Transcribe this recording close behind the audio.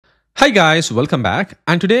Hi guys, welcome back.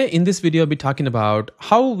 And today in this video, I'll be talking about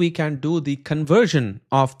how we can do the conversion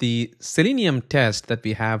of the Selenium test that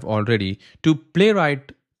we have already to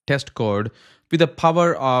Playwright test code with the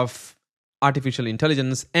power of artificial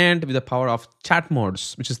intelligence and with the power of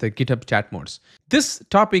ChatModes, which is the GitHub ChatModes. This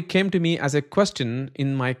topic came to me as a question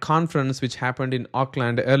in my conference, which happened in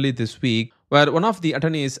Auckland early this week, where one of the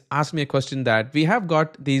attorneys asked me a question that we have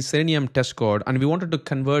got the Selenium test code and we wanted to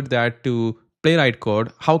convert that to Playwright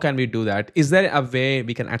code. How can we do that? Is there a way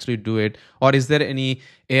we can actually do it? Or is there any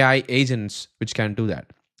AI agents which can do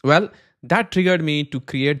that? Well, that triggered me to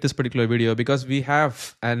create this particular video because we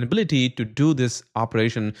have an ability to do this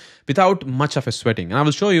operation without much of a sweating. And I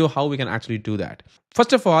will show you how we can actually do that.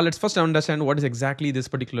 First of all, let's first understand what is exactly this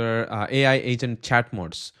particular AI agent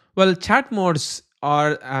ChatModes. Well, ChatModes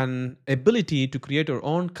are an ability to create your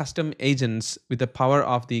own custom agents with the power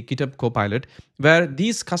of the GitHub Copilot, where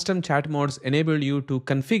these custom chat modes enable you to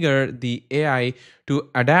configure the AI to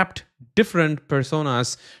adapt different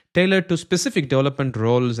personas tailored to specific development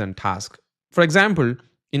roles and tasks. For example,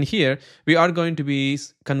 in here, we are going to be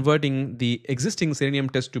converting the existing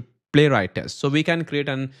Selenium test to Playwright test. So we can create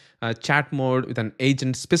a chat mode with an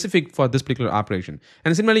agent specific for this particular operation.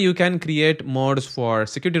 And similarly, you can create modes for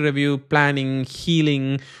security review, planning,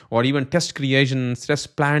 healing, or even test creation,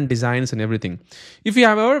 test plan designs and everything. If you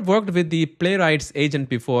have ever worked with the Playwright's agent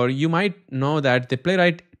before, you might know that the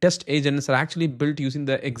Playwright test agents are actually built using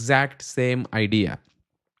the exact same idea.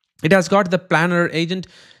 It has got the planner agent,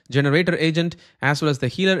 generator agent, as well as the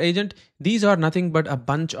healer agent. These are nothing but a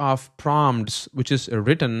bunch of prompts which is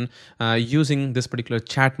written using this particular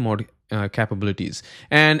chat mode capabilities.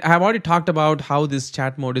 And I have already talked about how this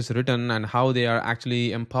chat mode is written and how they are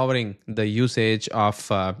actually empowering the usage of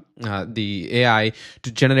the AI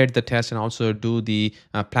to generate the test and also do the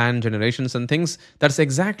plan generations and things. That's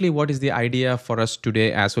exactly what is the idea for us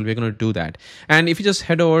today as well. We're going to do that. And if you just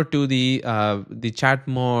head over to the chat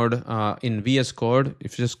mode in VS Code,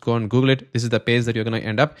 if you just go and Google it, this is the page that you're going to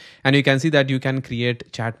end up. And you can see that you can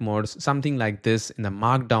create chat modes, something like this in the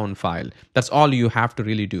markdown file. That's all you have to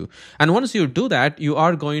really do. And once you do that, you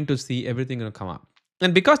are going to see everything going to come up.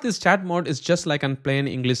 And because this chat mode is just like in plain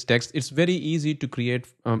English text, it's very easy to create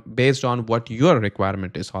based on what your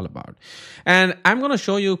requirement is all about. And I'm going to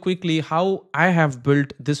show you quickly how I have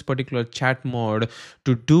built this particular chat mode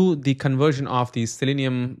to do the conversion of the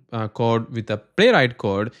Selenium code with the Playwright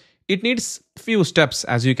code. It needs few steps,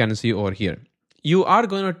 as you can see over here. You are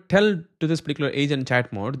going to tell to this particular agent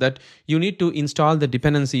chat mode that you need to install the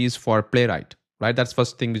dependencies for Playwright. Right, that's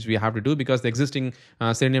first thing which we have to do because the existing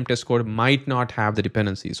Selenium test code might not have the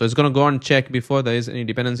dependencies. So it's going to go and check before there is any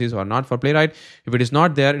dependencies or not for Playwright. If it is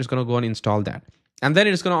not there, it's going to go and install that. And then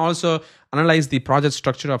it's going to also analyze the project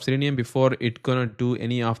structure of Selenium before it's going to do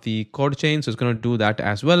any of the code change. So it's going to do that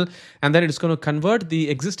as well. And then it's going to convert the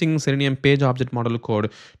existing Selenium page object model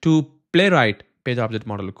code to Playwright page object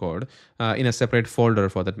model code in a separate folder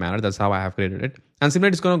for that matter. That's how I have created it. And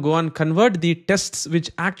similarly, it's going to go and convert the tests which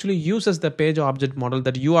actually uses the page object model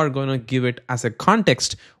that you are going to give it as a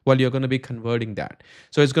context while you're going to be converting that.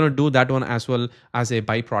 So it's going to do that one as well as a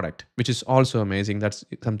byproduct, which is also amazing. That's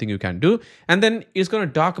something you can do. And then it's going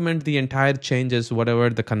to document the entire changes, whatever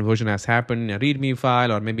the conversion has happened in a README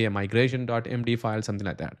file or maybe a migration.md file, something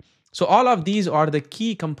like that. So all of these are the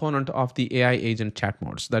key component of the AI agent chat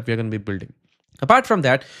modes that we're going to be building. Apart from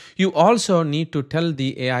that, you also need to tell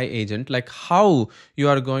the AI agent like how you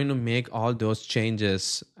are going to make all those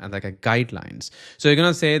changes and like a guidelines. So you're going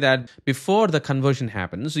to say that before the conversion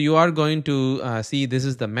happens, you are going to see this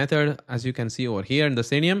is the method as you can see over here in the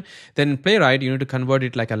Selenium. Then in Playwright, you need to convert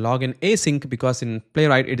it like a login async because in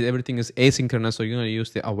Playwright, everything is asynchronous. So you're going to use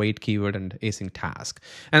the await keyword and async task.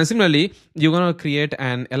 And similarly, you're going to create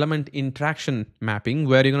an element interaction mapping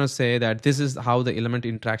where you're going to say that this is how the element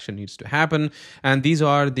interaction needs to happen. And these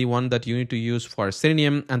are the one that you need to use for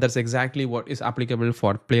Selenium. And that's exactly what is applicable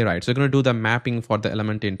for Playwright. So you're going to do the mapping for the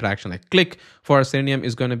element interaction. Like click for Selenium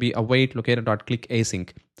is going to be await locator.click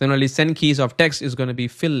async. Similarly, send keys of text is going to be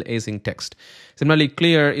fill async text. Similarly,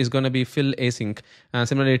 clear is going to be fill async.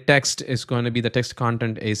 Similarly, text is going to be the text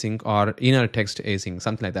content async or inner text async,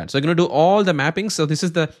 something like that. So you're going to do all the mappings. So this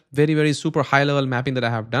is the very, very super high level mapping that I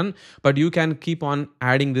have done. But you can keep on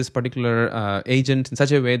adding this particular agent in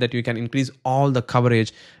such a way that you can increase all the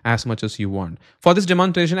coverage as much as you want. For this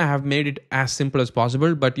demonstration, I have made it as simple as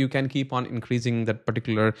possible, but you can keep on increasing that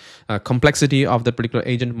particular complexity of that particular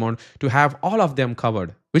agent mode to have all of them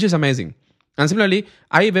covered, which is amazing. And similarly,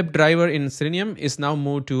 iWebDriver in Selenium is now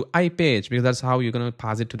moved to iPage because that's how you're going to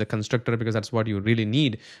pass it to the constructor because that's what you really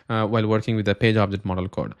need while working with the page object model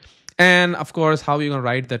code. And of course, how you're going to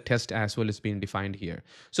write the test as well is being defined here.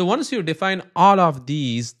 So once you define all of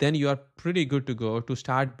these, then you are pretty good to go to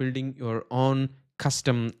start building your own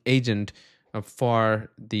custom agent for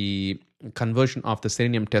the conversion of the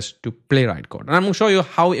Selenium test to Playwright code. And I'm going to show you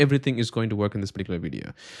how everything is going to work in this particular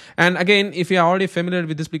video. And again, if you're already familiar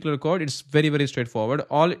with this particular code, it's very, very straightforward.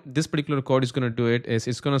 All this particular code is going to do it is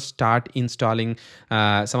it's going to start installing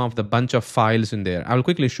some of the bunch of files in there. I will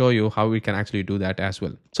quickly show you how we can actually do that as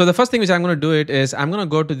well. So the first thing which I'm going to do it is I'm going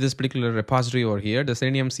to go to this particular repository over here, the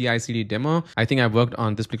Selenium CI/CD demo. I think I've worked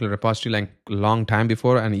on this particular repository like a long time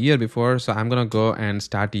before and a year before. So I'm going to go and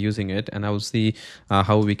start using it, and I will see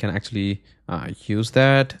how we can actually use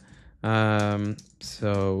that.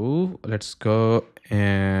 So let's go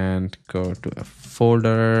and go to a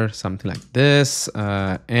folder, something like this,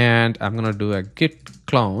 and I'm gonna do a git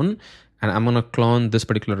clone, and I'm gonna clone this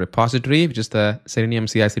particular repository, which is the Selenium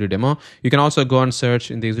CI/CD demo. You can also go and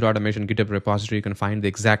search in the executeautomation GitHub repository. You can find the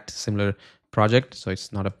exact similar project, so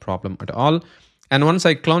it's not a problem at all. And once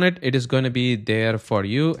I clone it, it is going to be there for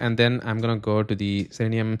you. And then I'm going to go to the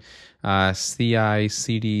Selenium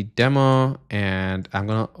CI/CD demo, and I'm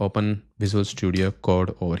going to open Visual Studio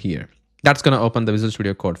Code over here. That's going to open the Visual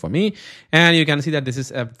Studio Code for me. And you can see that this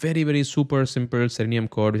is a very, very super simple Selenium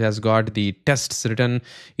code, which has got the tests written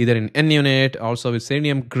either in NUnit, also with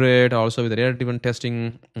Selenium Grid, also with the data-driven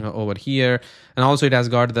testing over here. And also it has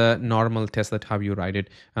got the normal test that how you write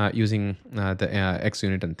it using the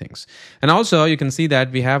XUnit and things. And also you can see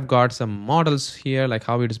that we have got some models here, like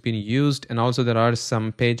how it is being used. And also there are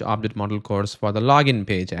some page object model codes for the login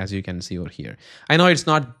page, as you can see over here. I know it's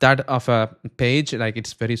not that of a page, like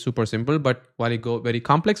it's very super simple, but while you go very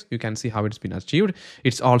complex, you can see how it's been achieved.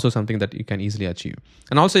 It's also something that you can easily achieve.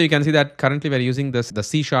 And also you can see that currently we're using the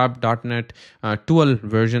C#.NET 12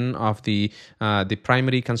 version of the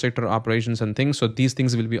primary constructor operations and things. So these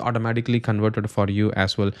things will be automatically converted for you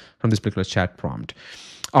as well from this particular chat prompt.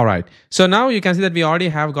 All right, so now you can see that we already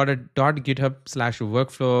have got a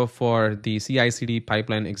 .github/workflow for the CI/CD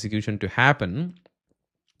pipeline execution to happen.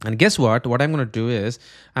 And guess what? What I'm going to do is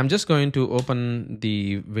I'm just going to open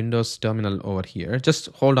the Windows terminal over here. Just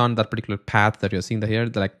hold on that particular path that you're seeing here,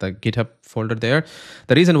 like the GitHub folder there.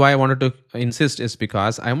 The reason why I wanted to insist is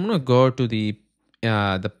because I'm going to go to the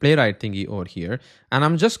Playwright thingy over here, and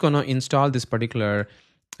I'm just going to install this particular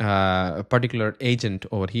agent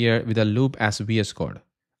over here with a loop as VS Code.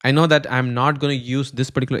 I know that I'm not going to use this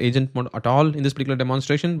particular agent mode at all in this particular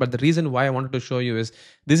demonstration, but the reason why I wanted to show you is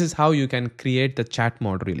this is how you can create the chat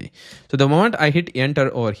mode really. So the moment I hit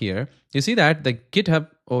enter over here, you see that the GitHub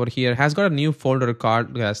over here has got a new folder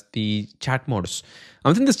called as the chat modes.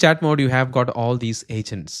 Within this chat mode, you have got all these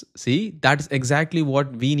agents. See, that's exactly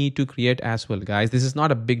what we need to create as well, guys. This is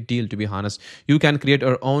not a big deal, to be honest. You can create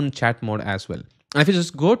your own chat mode as well. And if you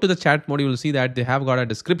just go to the chat mode, you will see that they have got a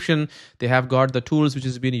description. They have got the tools which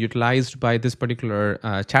is being utilized by this particular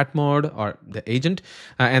chat mode or the agent.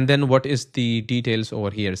 And then what is the details over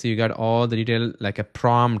here? So you got all the detail like a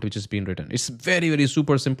prompt which is being written. It's very, very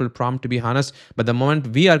super simple prompt, to be honest. But the moment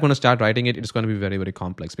we are going to start writing it, it's going to be very, very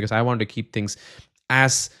complex because I want to keep things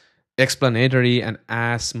as explanatory and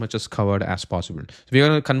as much as covered as possible. So we're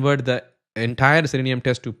going to convert the entire Selenium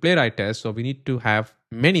test to Playwright test. So we need to have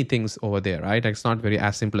many things over there, right? It's not very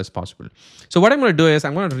as simple as possible. So what I'm going to do is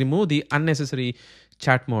I'm going to remove the unnecessary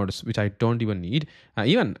chat modes, which I don't even need.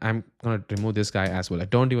 Even I'm going to remove this guy as well. I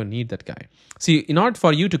don't even need that guy. See, in order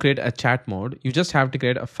for you to create a chat mode, you just have to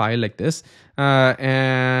create a file like this.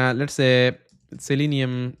 And let's say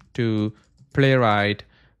Selenium to Playwright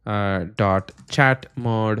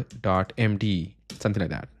 .chatmode.md, something like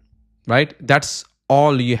that, right? That's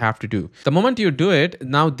all you have to do. The moment you do it,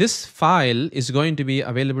 now this file is going to be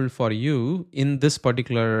available for you in this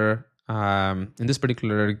particular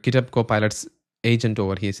GitHub Copilot's agent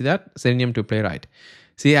over here. See that? Selenium to Playwright.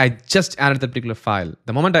 See, I just added that particular file.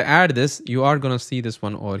 The moment I add this, you are going to see this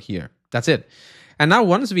one over here. That's it. And now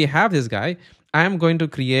once we have this guy, I am going to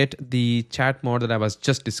create the chat mode that I was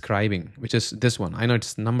just describing, which is this one. I know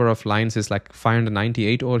its number of lines is like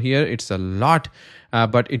 598 over here. It's a lot,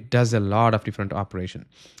 but it does a lot of different operation.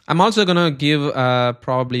 I'm also going to give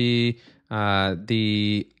probably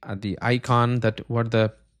the icon that what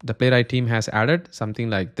the Playwright team has added, something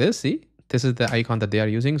like this. See, this is the icon that they are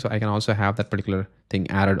using. So I can also have that particular thing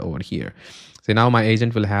added over here. So now my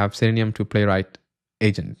agent will have Selenium to Playwright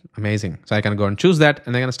agent. Amazing. So I can go and choose that and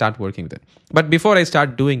I'm going to start working with it. But before I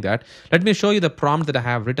start doing that, let me show you the prompt that I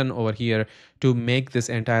have written over here to make this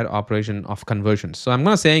entire operation of conversions. So I'm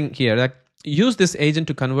going to say here that use this agent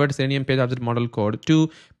to convert Selenium page object model code to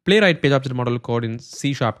Playwright page object model code in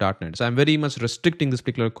C#.NET. So I'm very much restricting this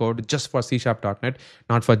particular code just for C#.NET,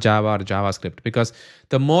 not for Java or JavaScript, because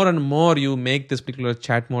the more and more you make this particular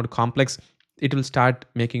chat mode complex, it will start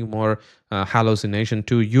making more hallucination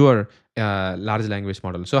to your large language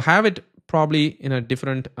model. So have it probably in a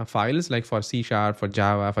different files, like for C#, for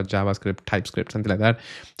Java, for JavaScript, TypeScript, something like that,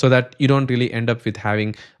 so that you don't really end up with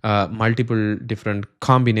having multiple different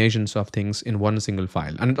combinations of things in one single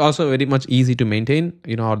file. And it's also very much easy to maintain,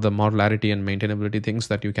 or the modularity and maintainability things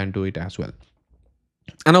that you can do it as well.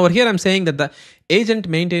 And over here, I'm saying that the agent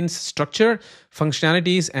maintains structure,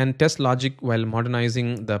 functionalities, and test logic while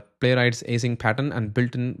modernizing the Playwright's async pattern and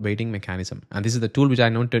built-in waiting mechanism. And this is the tool which I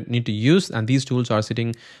need to use. And these tools are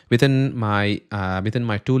sitting within my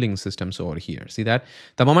tooling systems over here. See that?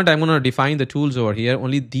 The moment I'm going to define the tools over here,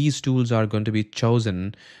 only these tools are going to be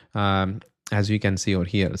chosen. As you can see over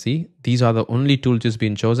here, see, these are the only tools just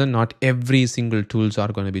been chosen. Not every single tools are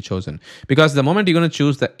going to be chosen, because the moment you're going to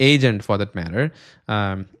choose the agent, for that matter,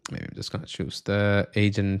 maybe I'm just going to choose the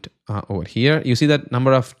agent over here. You see that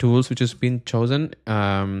number of tools which has been chosen,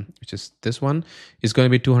 which is this one, is going to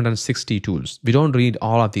be 260 tools. We don't read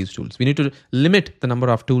all of these tools. We need to limit the number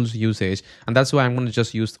of tools usage, and that's why I'm going to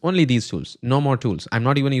just use only these tools, no more tools. I'm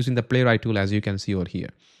not even using the Playwright tool, as you can see over here.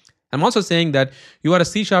 I'm also saying that you are a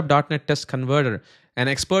C#.NET test converter, an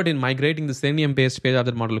expert in migrating the Selenium-based page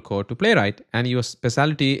object model code to Playwright, and your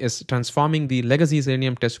specialty is transforming the legacy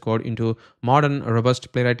Selenium test code into modern,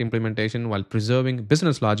 robust Playwright implementation while preserving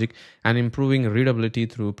business logic and improving readability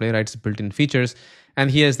through Playwright's built-in features. And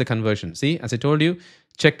here's the conversion. See, as I told you,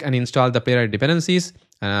 check and install the Playwright dependencies,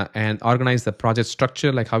 and organize the project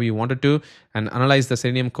structure like how you wanted to, and analyze the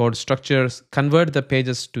Selenium code structures, convert the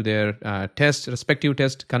pages to their respective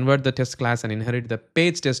test, convert the test class, and inherit the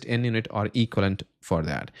page test NUnit or equivalent for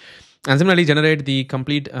that. And similarly, generate the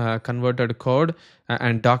complete converted code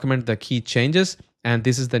and document the key changes. And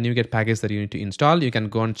this is the NuGet package that you need to install. You can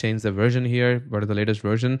go and change the version here. What is the latest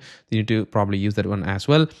version? You need to probably use that one as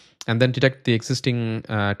well. And then detect the existing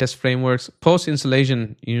test frameworks. Post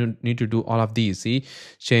installation, you need to do all of these. See,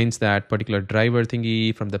 change that particular driver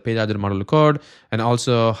thingy from the page object model code, and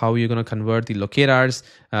also how you're going to convert the locators,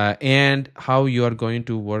 and how you are going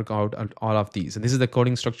to work out all of these. And this is the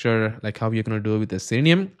coding structure, like how you're going to do it with the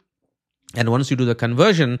Selenium. And once you do the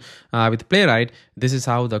conversion with Playwright, this is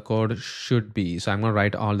how the code should be. So I'm going to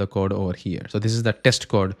write all the code over here. So this is the test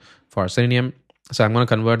code for Selenium. So I'm going to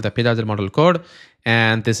convert the page object model code,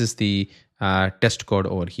 and this is the test code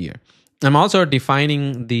over here. I'm also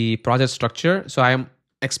defining the project structure. So I'm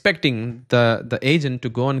expecting the agent to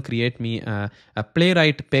go and create me a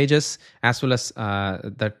Playwright pages as well as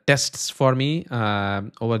the tests for me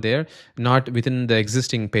over there, not within the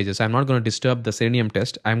existing pages. I'm not going to disturb the Selenium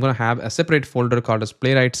test. I'm going to have a separate folder called as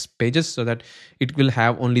Playwright's pages, so that it will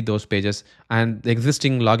have only those pages, and the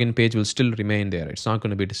existing login page will still remain there. It's not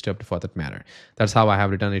going to be disturbed for that matter. That's how I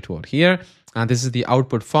have written it over here. And this is the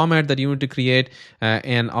output format that you need to create,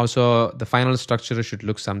 and also the final structure should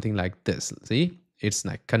look something like this. See, it's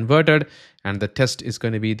like converted, and the test is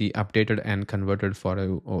going to be the updated and converted for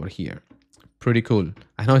over here. Pretty cool.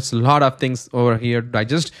 I know it's a lot of things over here to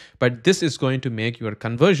digest, but this is going to make your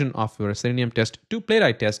conversion of your Selenium test to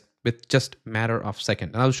Playwright test with just a matter of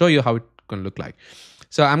seconds. And I'll show you how it's going to look like.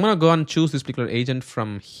 So I'm going to go and choose this particular agent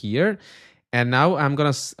from here. And now I'm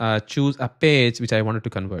going to choose a page which I wanted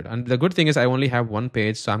to convert. And the good thing is I only have one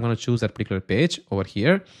page. So I'm going to choose that particular page over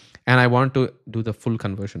here. And I want to do the full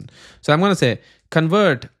conversion. So I'm going to say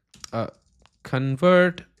convert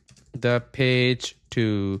the page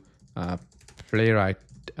to Playwright.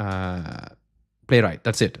 Playwright.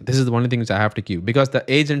 That's it. This is the only thing which I have to give, because the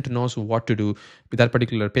agent knows what to do with that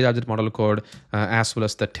particular page object model code, as well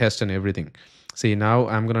as the test and everything. See, now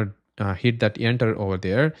I'm going to hit that enter over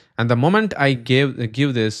there. And the moment I give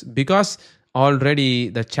this, because already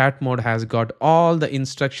the chat mode has got all the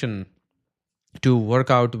instruction to work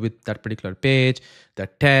out with that particular page, the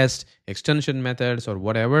test, extension methods, or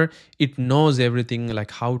whatever, it knows everything like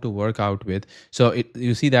how to work out with. So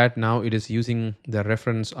you see that now it is using the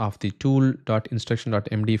reference of the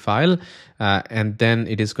tool.instruction.md file, and then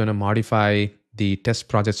it is going to modify the test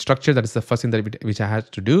project structure. That is the first thing that which I had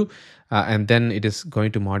to do, and then it is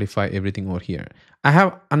going to modify everything over here. I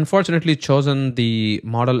have unfortunately chosen the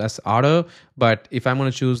model as auto, but if I'm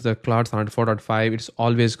going to choose the Cloud Sonnet 4.5, it's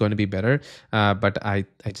always going to be better. But I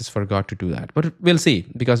just forgot to do that. But we'll see,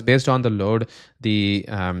 because based on the load, the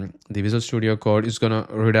Visual Studio Code is going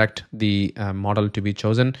to redirect the model to be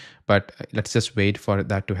chosen. But let's just wait for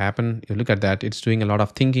that to happen. You look at that; it's doing a lot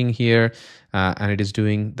of thinking here, and it is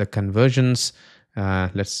doing the conversions.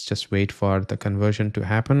 Let's just wait for the conversion to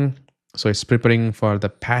happen. So it's preparing for the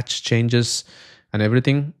patch changes and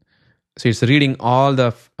everything. So it's reading all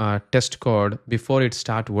the test code before it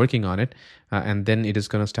start working on it, and then it is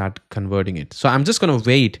going to start converting it. So I'm just going to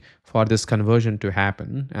wait for this conversion to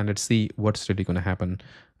happen, and let's see what's really going to happen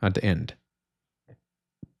at the end.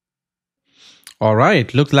 All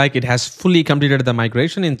right, looks like it has fully completed the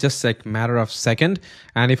migration in just a matter of second.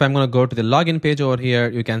 And if I'm going to go to the login page over here,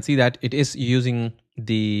 you can see that it is using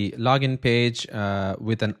the login page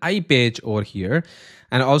with an I page over here.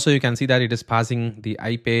 And also you can see that it is passing the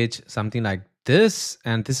I page something like this,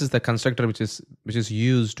 and this is the constructor which is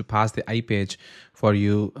used to pass the I page for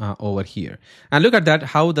you over here. And look at that,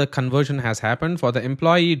 how the conversion has happened. For the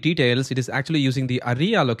employee details, it is actually using the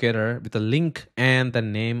array allocator with the link, and the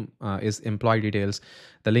name is employee details.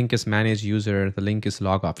 The link is manage user, the link is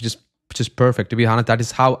log off, which is perfect. To be honest, that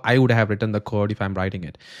is how I would have written the code if I'm writing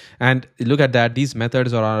it. And look at that, these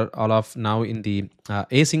methods are all of now in the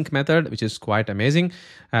async method, which is quite amazing.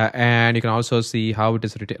 And you can also see how it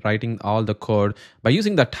is writing all the code by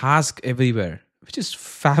using the task everywhere, which is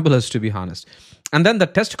fabulous, to be honest. And then the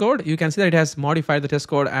test code, you can see that it has modified the test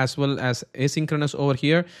code as well as asynchronous over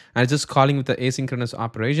here, and it's just calling with the asynchronous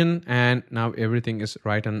operation. And now everything is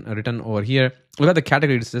written over here. Look at the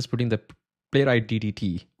category, it's just putting the Playwright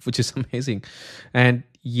DDT, which is amazing. And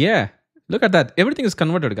yeah, look at that, everything is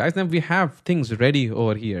converted, guys. Then we have things ready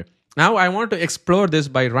over here. Now I want to explore this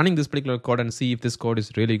by running this particular code and see if this code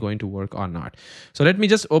is really going to work or not. So let me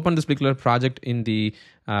just open this particular project in the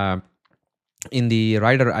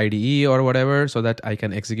Rider IDE or whatever, so that I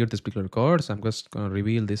can execute this particular code. So I'm just going to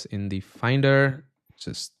reveal this in the Finder,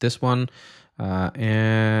 just this one.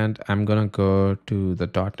 And I'm gonna go to the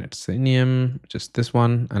 .NET Selenium, just this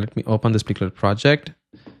one, and let me open this particular project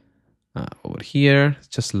over here. It's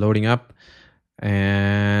just loading up,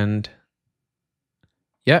 and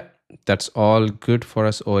yeah, that's all good for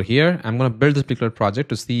us over here. I'm gonna build this particular project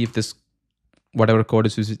to see if this whatever code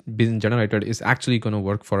is being generated is actually going to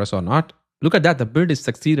work for us or not. Look at that, the build is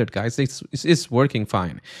succeeded, guys. It's working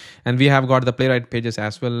fine, and we have got the Playwright pages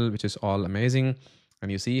as well, which is all amazing.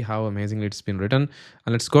 And you see how amazingly it's been written.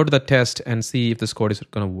 And let's go to the test and see if this code is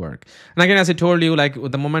going to work. And again, as I told you, like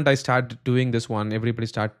the moment I start doing this one, everybody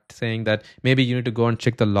start saying that maybe you need to go and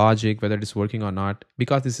check the logic, whether it is working or not,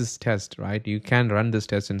 because this is test, right? You can run this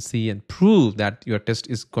test and see and prove that your test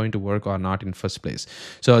is going to work or not in first place.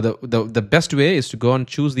 So the best way is to go and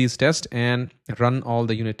choose these tests and run all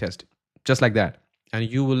the unit tests, just like that. And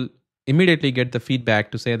you will immediately get the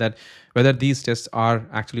feedback to say that whether these tests are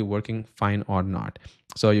actually working fine or not.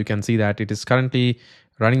 So you can see that it is currently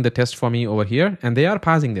running the test for me over here, and they are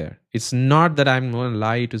passing there. It's not that I'm going to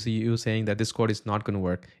lie to see you saying that this code is not going to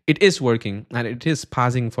work. It is working, and it is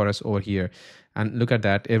passing for us over here. And look at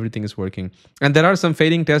that, everything is working. And there are some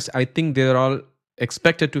failing tests. I think they're all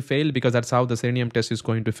expected to fail, because that's how the Selenium test is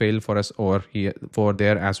going to fail for us over here, for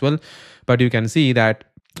there as well. But you can see that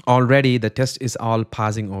already the test is all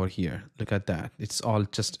passing over here. Look at that, it's all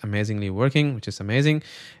just amazingly working, which is amazing.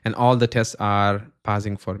 And all the tests are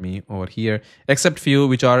passing for me over here, except few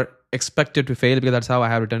which are expected to fail, because that's how I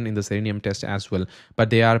have written in the Selenium test as well, but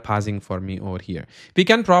they are passing for me over here. We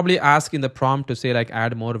can probably ask in the prompt to say like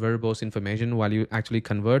add more verbose information while you actually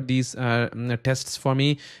convert these tests for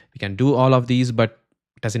me. We can do all of these, but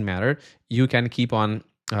it doesn't matter. You can keep on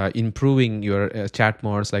improving your chat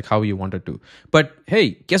modes like how you wanted to. But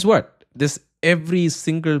hey, guess what? This every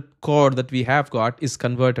single code that we have got is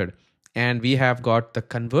converted, and we have got the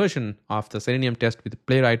conversion of the Selenium test with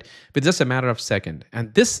Playwright with just a matter of second.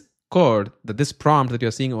 And this code, this prompt that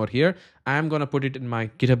you're seeing over here, I'm going to put it in my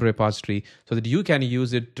GitHub repository so that you can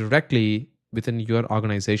use it directly within your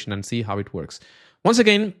organization and see how it works. Once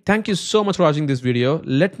again, thank you so much for watching this video.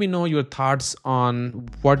 Let me know your thoughts on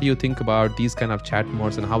what do you think about these kind of chat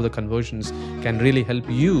modes and how the conversions can really help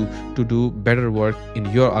you to do better work in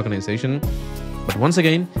your organization. But once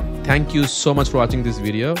again, thank you so much for watching this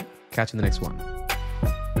video. Catch you in the next one.